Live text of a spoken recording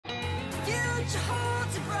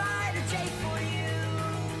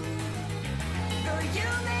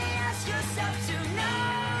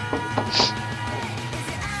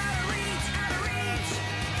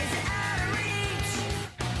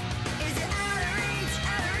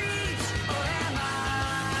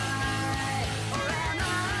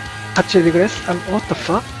같이 regress? What the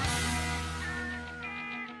fuck?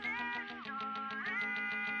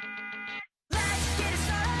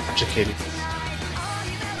 Educated.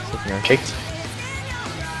 Kicked.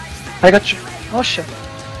 I got you. Oh shit.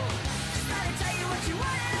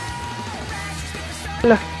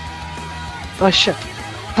 Look. Oh shit.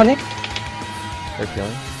 Panic? They're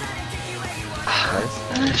killing. Nice.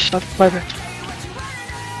 Shit, my bad.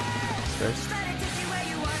 Stairs.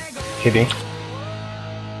 Hitting.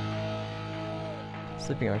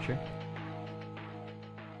 Sleeping archer.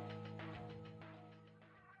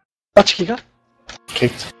 맞추기가?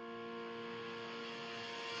 Kicked.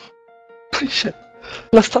 Shit.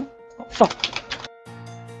 Last time? Oh, fuck.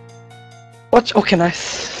 Watch. Okay,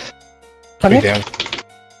 nice. Three Panic? down.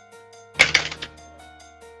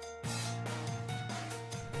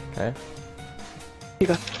 Okay.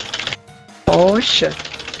 이거. Oh shit.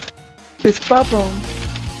 This problem.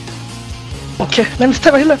 Okay, let me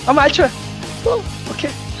step a healer. I'm actually. Oh,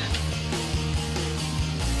 okay.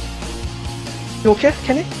 You okay,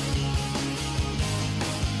 Kenny?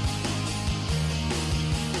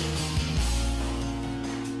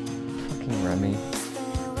 Fucking Remy.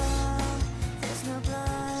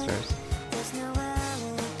 Stairs.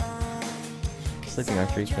 Sleeping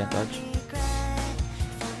archer, you can't dodge.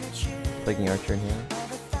 Flaking archer in here.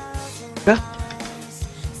 Yeah.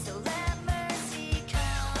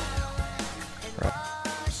 Right.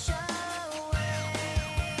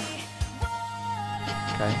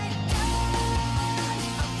 Okay.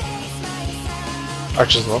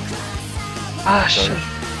 Archer's low. Ah, shit.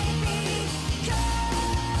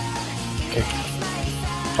 Kicked.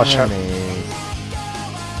 Watch out. Remy.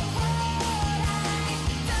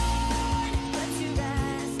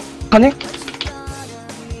 Panic?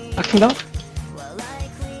 Backing down?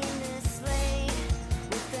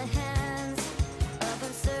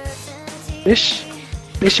 Leash?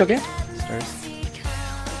 Leash again? Stairs.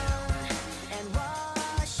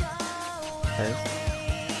 Stairs.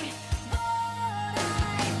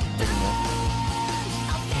 Flaking left.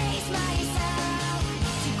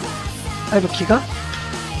 I have a 기가?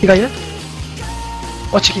 기가 일?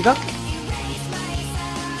 어치 기가?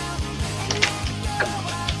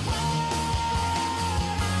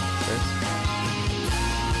 Stairs.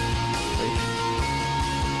 Wait.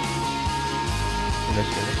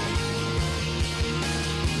 Investigate.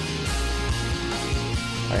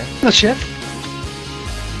 Fire. Not yet.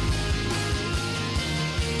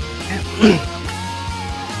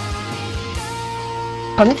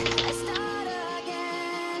 Panic?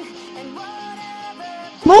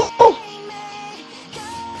 No!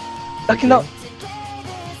 Backing down.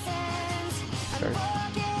 Stairs.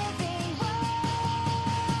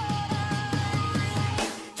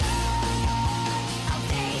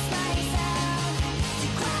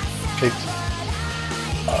 Kicked.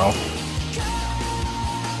 Oh.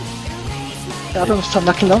 I don't start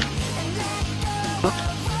knocking down. Stairs.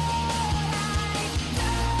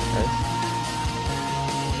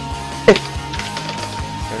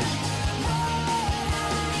 Stairs.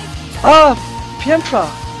 Ah! Pientra!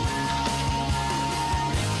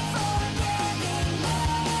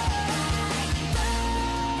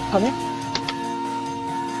 Panic?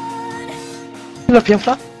 Healer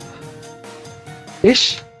Pientra?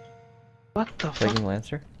 Ish? What the fuck? Flaking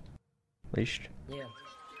lancer. Leashed.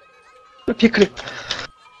 피크립.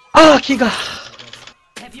 아, 기가.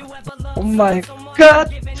 Oh my god.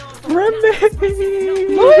 Remny.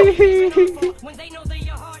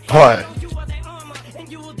 What?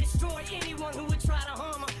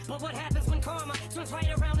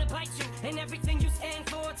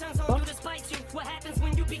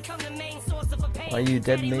 Why you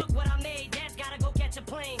dead, mate?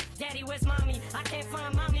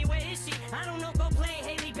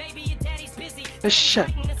 Shit.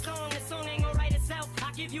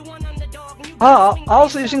 I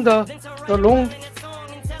was using the long,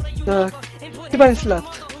 the Cuban slot.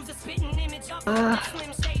 I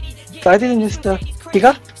didn't use the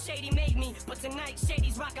Giga.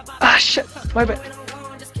 Ah, shit, my bad.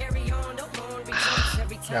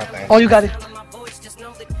 Yeah, thanks. Oh, you got it.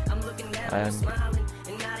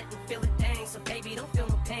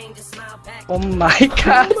 Oh my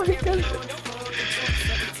god.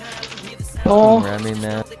 Oh, Remy,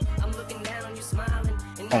 man.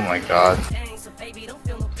 Oh my god.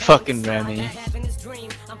 Fucking Remny.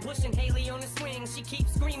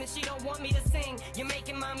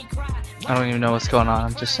 I don't even know what's going on.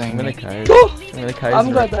 I'm just saying. I'm gonna Kai's.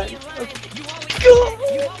 I'm gonna die.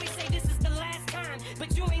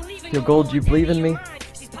 Yo, Gold, you believe in me?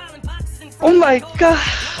 Oh my god.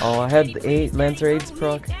 Oh, I had 8 Lancer 8s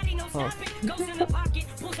proc. Oh.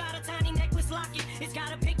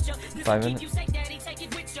 5 minutes.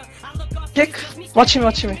 Kick. Watch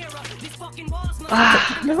me.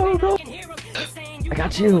 Ah, no. I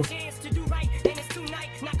got you.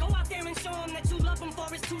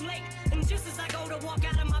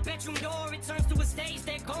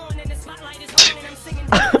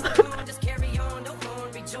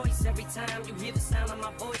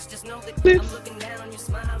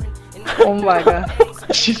 Oh my god.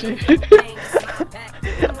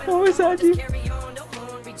 I was at you.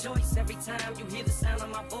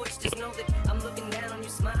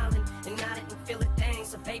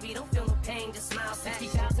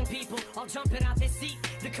 All jumping out their seat.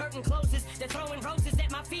 The curtain closes. They're throwing roses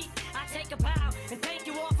at my feet. I take a bow and thank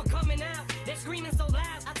you all for coming out. They're screaming so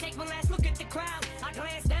loud. I take one last look at the crowd. I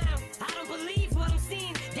glance down. I don't believe what I'm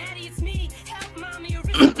seeing. Daddy, it's me. Help mommy or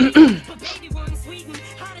but baby, we're in Sweden.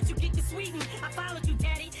 How did you get to Sweden? I followed you,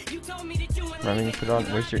 Daddy. You told me that you and Remny, put on.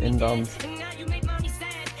 Where's your indoms? and now you make mommy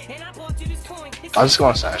sad. And I bought you this coin. I'll just go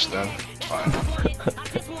on Sash then. Fine. I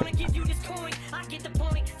just wanna give you this coin. I get the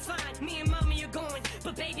point. Fine, me and mommy are going.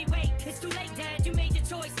 But baby, wait, it's too late, Dad. You made your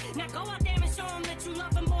choice. Now go out there and show them that you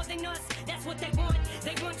love them more than us. That's what they want.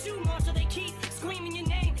 They want you more, so they keep screaming your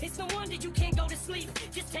name. It's no wonder you can't go to sleep.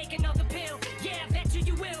 Just take another pill. Yeah, I bet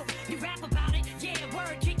you will. You rap about it. Yeah,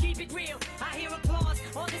 word, keep it real. I hear applause.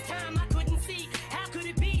 All this time I couldn't see. How could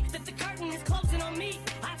it be that the curtain is closing on me?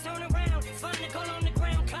 I turn around, find a gun on the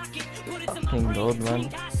ground, cock it, put it to my Fucking brain. gold, man.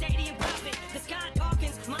 The sky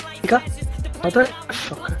darkens, my life Got flashes. The other.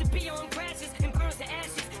 Fuck. The beyond crashes and burns to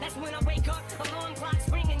ashes. That's when I wake up. Alarm clock's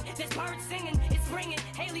ringing. There's birds singing. It's ringing.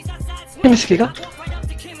 Haley's outside swinging. Miskiga. I walk right up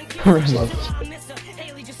to Kim and kiss Right. her. I miss her.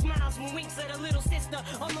 Haley just smiles and winks at her little sister,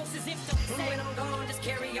 almost as if to say, when I'm gone, just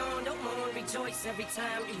carry on. Don't mourn, rejoice. Every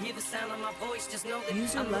time you hear the sound of my voice, just know that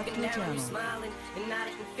User I'm left looking your down, you channel. smiling, and I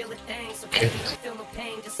didn't feel a thing. So baby, don't feel no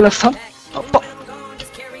pain. Just Left sit hand. back. Oh, When I'm gone,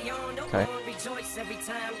 just carry on. Don't Okay. mourn, rejoice. Every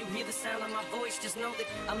time you hear the sound of my voice, just know that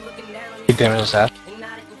I'm looking down on you. Big damage on Sash. And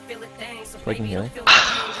I didn't feel a thing. So Like in baby, don't healing. feel no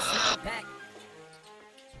pain. Just smile back.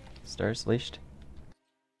 Stars leashed.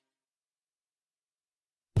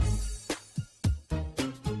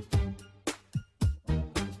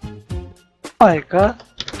 Oh my god.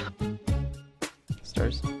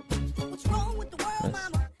 Stars. What's wrong with the world,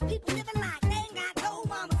 Nice. mama? People living like they ain't got no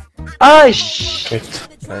mamas. Ay, sh.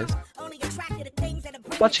 Kicked. Guys. Only attracted to things that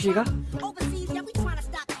bring Watch Giga. overseas, yeah, we tryna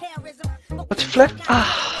stop terrorism. But Watch flip.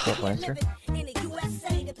 Ah. What Lancer? in the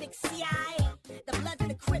USA, the big CIA, the Bloods and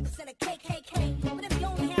the Crips and the KKK. But if you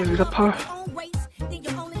only have Yeah, we got love power. for your own race, then you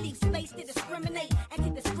only leave space to discriminate and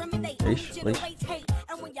to discriminate. Leash, only leash. generates hate,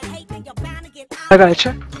 and when you hate, then you're bound to get I got a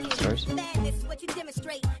check. Stars. Madness is what you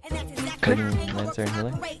demonstrate, and that's exactly Okay. how anger Lancer and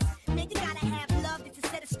healer. operates. Man, you gotta have love to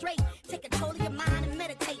set it straight. Take control of your mind and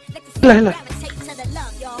meditate. Let the Healer, healer. gravitate to the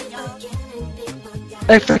love, y'all.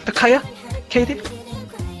 Hey, flip the Kaya. Katie.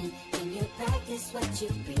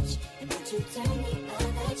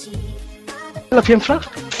 Love him, Fluff.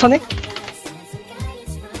 Sonic.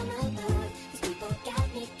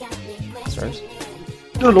 Stars.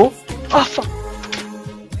 Lulu. Ah, fuck.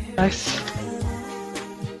 Nice.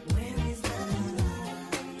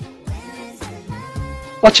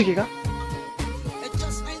 Watch Giga. It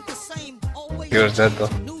just ain't the same. Always Yours dead though.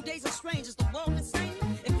 new days are strange. Is the world insane?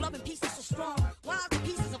 If love and peace is so strong, why are the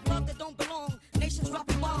pieces of love that don't belong? Nations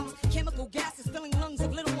dropping bombs, chemical gases filling lungs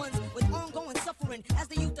of little ones with ongoing suffering. As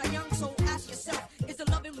the youth are young, so ask yourself, is the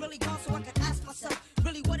loving really gone? So I can ask myself,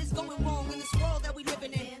 really, what is going wrong in this world that we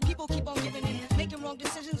living in? People keep on giving in, making wrong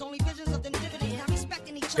decisions, only visions of them dividends. Not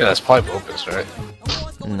respecting each other. Yeah, that's probably Opus, right?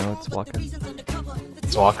 No, it's Waka.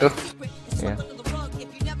 It's Waka? Yeah.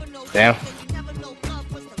 Damn.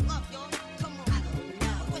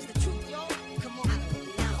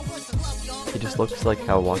 He just looks like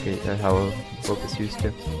how how Focus used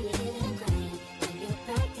to.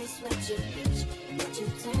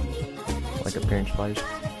 Like a parent flash.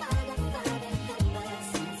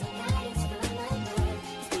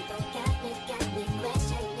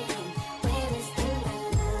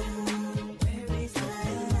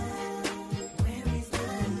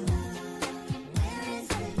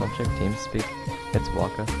 I'll check TeamSpeak. It's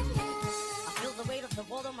Waka. I feel the weight of the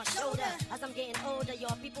world on my shoulder. As I'm getting older, your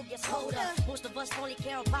people get colder. Most of us only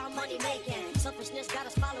care about money making. Selfishness got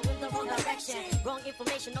us following the wrong direction. Wrong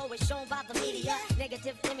information always shown by the media.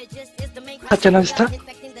 Negative images is the main At the next time.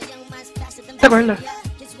 Infecting the young minds faster than Never heard. bacteria.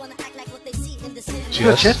 Kids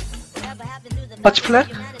Little chip. GS. Touch play.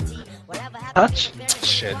 Touch.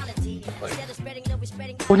 Shit.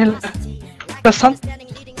 Like, 본인 플러스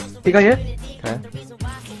이거 얘. Okay.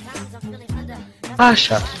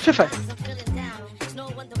 아씨. FIFA.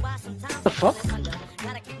 The fuck?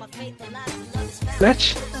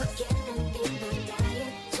 Let's.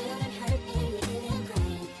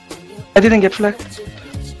 I didn't get flag.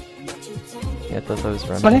 Yeah, I thought that was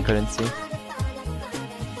Remny. Money? Couldn't see.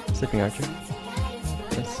 Sleeping Archer.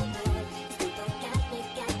 Yes.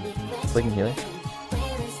 Sleeping Healer.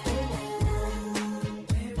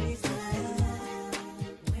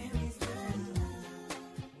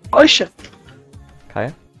 Oh shit.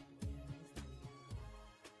 Kaya.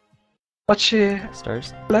 Watch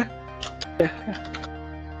Stars. flag. Yeah.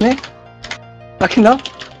 네. Backing down.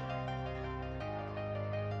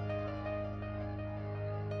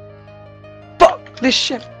 Fuck this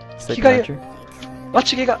shit. Sleeping 기가 Archer.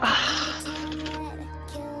 watch 기가 아.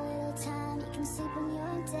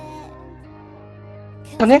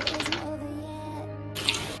 아니?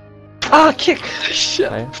 아, 킥. 씨.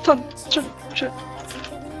 Kaya. 스턴. 슛.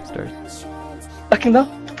 Stars. Backing down.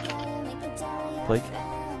 Blake.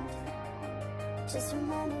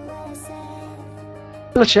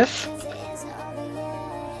 Hello, chef.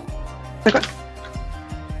 잠깐.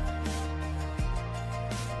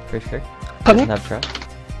 Crash kick. Honey. Doesn't have trap.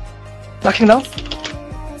 Backing down.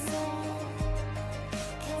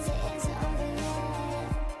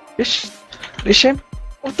 Ish. Rishim.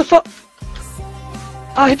 What the fuck?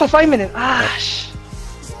 Ah, he for 5 minutes. Ah, sh.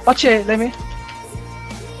 Watch it, let me.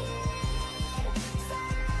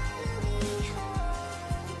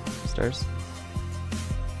 Stars.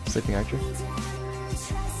 Sleeping Archer.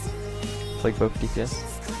 Blake both DPS.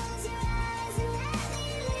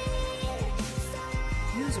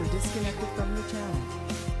 User disconnected from your channel.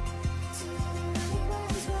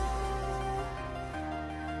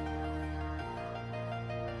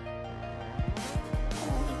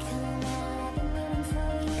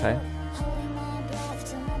 Okay.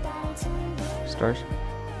 Stars.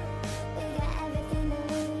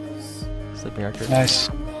 Sleeping Archer. nice.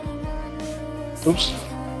 Oops.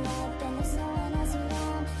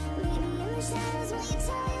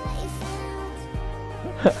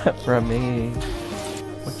 Remny.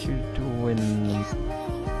 What you doing?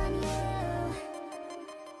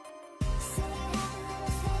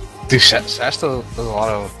 Dude, Sash does a lot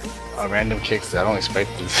of random kicks that I don't expect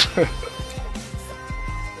this.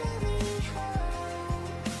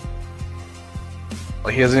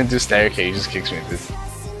 Like, he doesn't even do stagger kick, he just kicks me with this.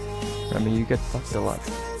 Remny, you get fucked a lot.